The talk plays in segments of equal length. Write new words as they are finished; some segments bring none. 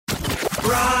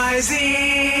Rising.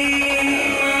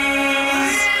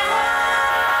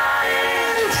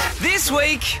 This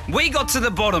week, we got to the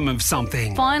bottom of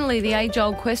something. Finally, the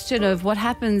age-old question of what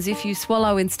happens if you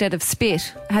swallow instead of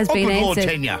spit has been good Lord,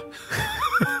 answered. Tanya.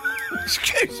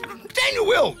 Excuse me. Daniel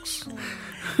Wilkes.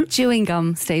 Chewing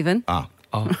gum, Stephen. Oh,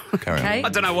 carry on. Okay. I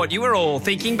don't know what you were all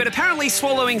thinking, but apparently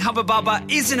swallowing Hubba Bubba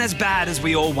isn't as bad as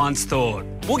we all once thought.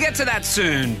 We'll get to that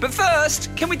soon. But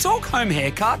first, can we talk home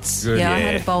haircuts? Good, Yeah, I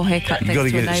had a bowl haircut You next got to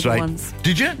to a get it neighbour straight. once.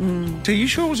 Did you? Are you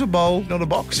sure it was a bowl, not a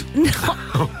box?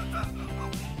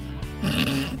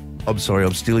 I'm sorry,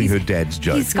 I'm stealing her dad's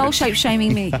joke. He's skull-shaped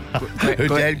shaming me. Her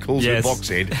dad calls her Yes. box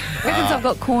head Reckons I've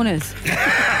got corners.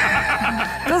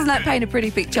 Doesn't that paint a pretty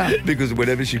picture? because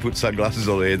whenever she puts sunglasses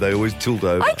on her head, they always tilt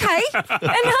over. Okay,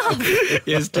 enough.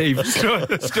 Yes, Steve.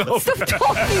 Stop. Stop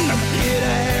talking.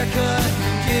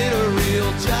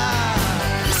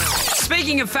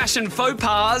 Speaking of fashion faux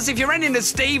pas, if you ran into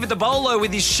Steve at the bolo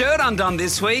with his shirt undone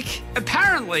this week,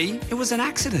 apparently it was an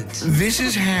accident. This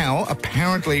is how,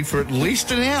 apparently, for at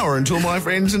least an hour, until my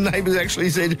friends and neighbours actually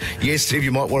said, yes, Steve,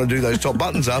 you might want to do those top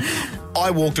buttons up, I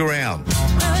walked around.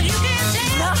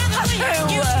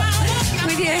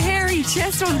 With your hairy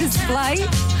chest on display.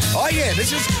 Oh, yeah,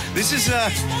 this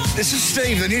is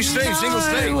Steve, the new Steve, single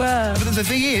Steve. But the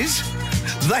thing is,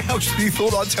 they actually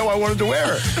thought that's how I wanted to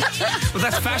wear it. Well,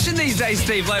 that's fashion these days,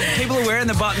 Steve. Like, people are wearing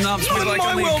the button-ups with, In like,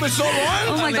 my only- world, it's not right.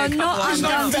 Oh, my Only a God, couple not of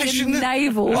undone to fashion. your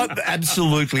navel. Oh,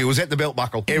 absolutely, it was at the belt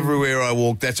buckle. Everywhere I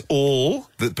walked, that's all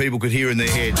that people could hear in their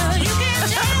head.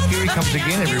 Here he comes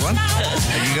again, everyone.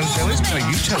 Are you going to tell him? No,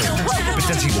 you tell him. But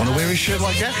does he want to wear his shirt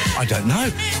like that? I don't know.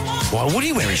 Why would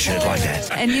he wear his shirt like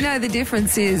that? And you know the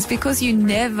difference is because you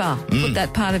never put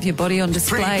that part of your body on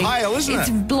display. Pretty pale, isn't it's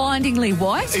it? blindingly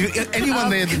white. Anyone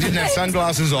there that didn't have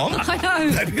sunglasses on, I know.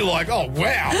 they'd be like, oh,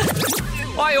 wow.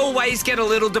 I always get a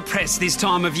little depressed this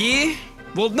time of year.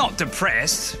 Well, not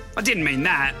depressed. I didn't mean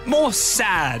that. More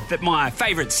sad that my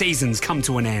favourite seasons come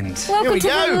to an end. Welcome we to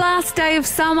go. the last day of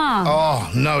summer.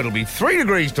 Oh, no, it'll be 3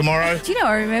 degrees tomorrow. Do you know,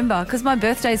 I remember, because my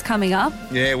birthday's coming up,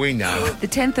 Yeah, we know. the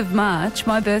 10th of March,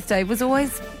 my birthday was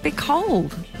always a bit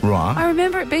cold. I Right.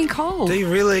 remember it being cold. Do you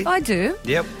really? I do.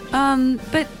 Yep. But And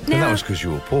now... that was because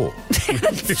you were poor.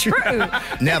 That's true.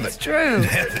 Now That's that, true.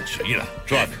 Now that you know,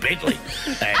 drive a Bentley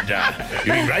and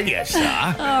you're a radio star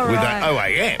with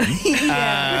right. that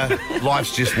OAM,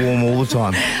 life's just warm all the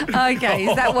time. Okay,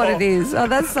 is that what it is? Oh,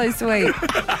 that's so sweet.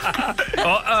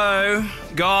 Uh-oh.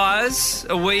 Guys,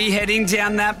 are we heading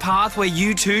down that path where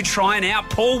you two try and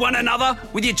outpaw one another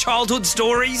with your childhood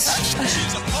stories?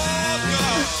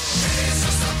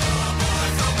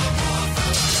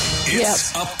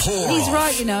 It's a pour. He's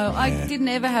right, you know. I didn't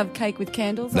ever have cake with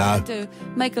candles. No. I had to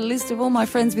make a list of all my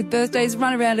friends with birthdays,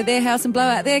 run around to their house and blow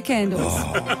out their candles.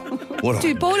 What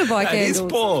Too poor to buy That is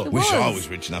candles. poor. It Wish I was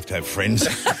rich enough to have friends.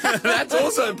 That's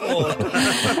also poor.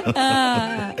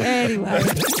 Anyway.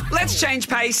 Let's change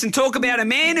pace and talk about a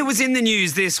man who was in the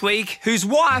news this week whose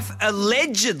wife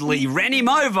allegedly ran him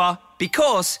over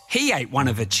because he ate one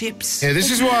of her chips. Yeah,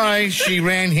 this is why she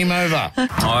ran him over.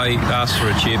 I asked for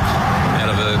a chip out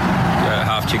of a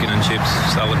half chicken and chips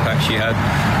salad pack she had.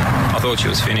 I thought she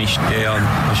was finished. Yeah,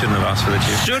 I shouldn't have asked for the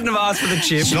chip. Shouldn't have asked for the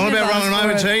chip. It's not about Never running asked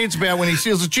over for to you, it's about when he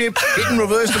steals a chip, hit and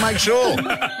reverse to make sure.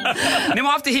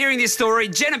 Now, after hearing this story,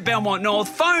 Jen at Belmont North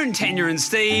phoned Tanya and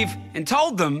Steve and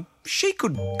told them she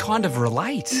could kind of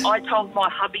relate. I told my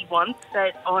hubby once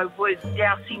that I was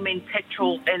dousing him in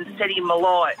petrol and set him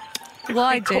alight.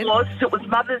 Why, Jen? Because it was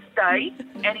Mother's Day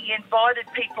and he invited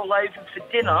people over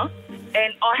for dinner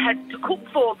and I had to cook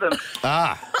for them.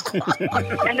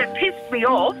 And it pissed me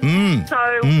off.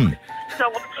 So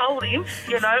I told him,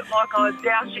 you know, like I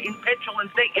douse you in petrol and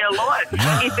set you alight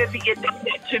if ever you do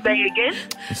that to me again.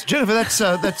 Jennifer,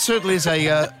 that certainly is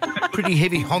a pretty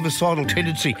heavy homicidal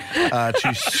tendency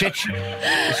to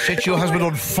set your husband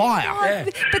on fire.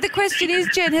 But the question is,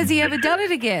 Jen, has he ever done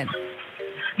it again?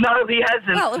 No, he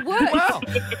hasn't. Well, it worked. Well,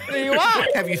 there you are.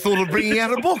 Have you thought of bringing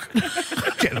out a book?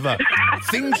 Jennifer,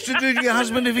 things to do to your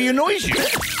husband if he annoys you.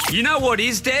 You know what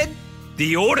is dead?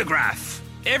 The autograph.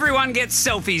 Everyone gets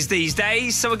selfies these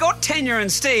days, so we got Tanya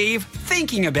and Steve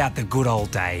thinking about the good old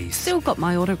days. Still got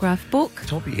my autograph book.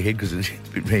 Top of your head, because it's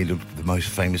really the most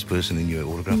famous person in your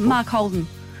autograph book. Mark Holden.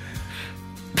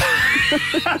 You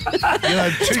know,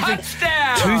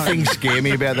 Touchdown! two things scare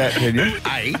me about that, Tanya.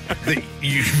 A, that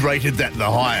you rated that the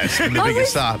highest and the I biggest was-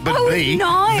 star. But I was B,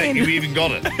 9. that you even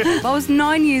got it. I was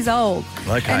 9 years old.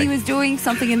 Okay. And he was doing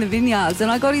something in the vineyards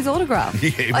and I got his autograph.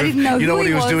 Yeah, I didn't know you know who what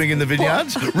he was was doing in the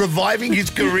vineyards? Reviving his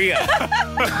career. Look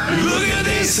at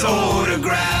this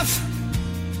autograph.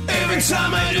 Every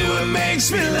time I do it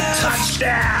makes me laugh.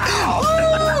 Touchdown!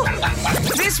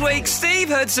 week, Steve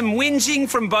heard some whinging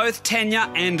from both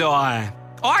Tanya and I.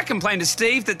 I complained to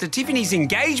Steve that the Tiffany's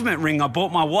engagement ring I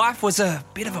bought my wife was a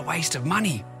bit of a waste of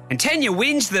money. And Tanya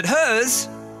whinged that hers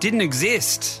didn't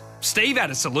exist. Steve had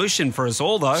a solution for us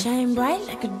all, though. Shine bright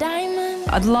like a diamond.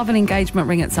 I'd love an engagement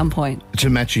ring at some point. To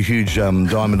match a huge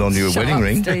diamond on your wedding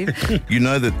ring. Steve. You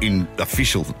know that in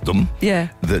officialdom,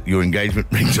 that your engagement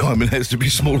ring diamond has to be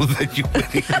smaller than your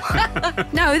wedding ring.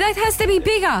 No, that has to be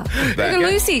bigger. Look at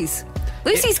Lucy's.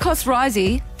 Lucy's cost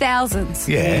Risey thousands.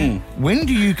 Yeah. When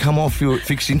do you come off your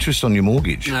fixed interest on your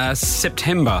mortgage?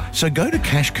 September. So go to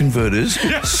Cash Converters,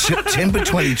 September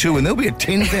 22, and there'll be a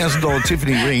 $10,000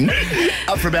 Tiffany ring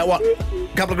up for about, what,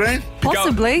 a couple of grand?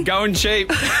 Possibly. Going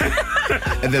cheap.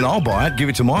 And then I'll buy it, give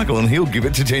it to Michael, and he'll give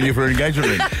it to Tanya for an engagement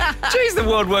ring. Jeez, the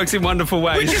world works in wonderful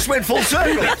ways. We just went full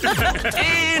circle.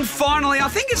 And finally, I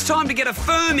think it's time to get a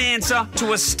firm answer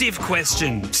to a stiff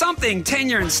question. Something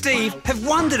Tanya and Steve have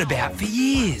wondered about for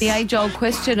years. The age-old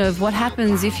question of what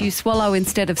happens if you swallow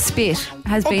instead of spit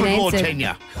has been answered. Lord,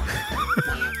 Tanya.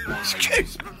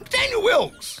 Excuse me. Daniel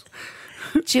Wilkes.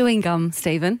 Chewing gum,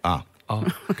 Stephen. Oh,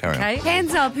 carry on. Okay.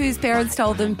 Hands up whose parents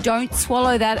told them, don't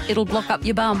swallow that, it'll block up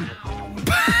your bum.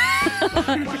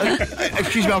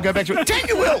 Excuse me, I'll go back to it.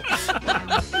 Tanya Wilkes.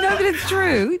 No, but it's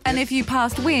true. And if you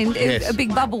passed wind, a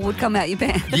big bubble would come out your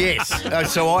pants. Yes.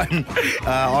 So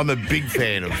I'm a big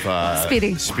fan of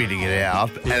spitting it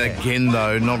out. Yeah. And again,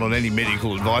 though, not on any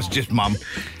medical advice, just mum.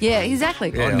 Yeah,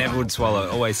 exactly. I never would swallow,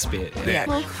 always spit. Yeah.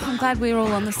 Well, I'm glad we're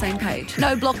all on the same page.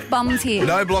 No blocked bums here.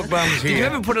 No blocked bums here. Did you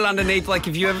ever put it underneath, like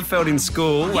if you ever felt in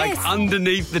school, like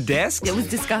underneath the desk? It was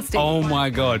disgusting. Oh, my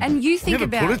God. And you think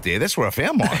never put it there. That's where I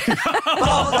found mine.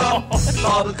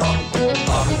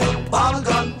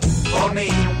 Bubblegum for me.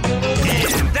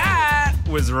 And that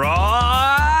was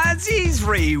Rozzy's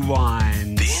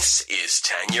Rewind. This is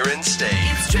Tanya and Steve.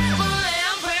 It's Triple A.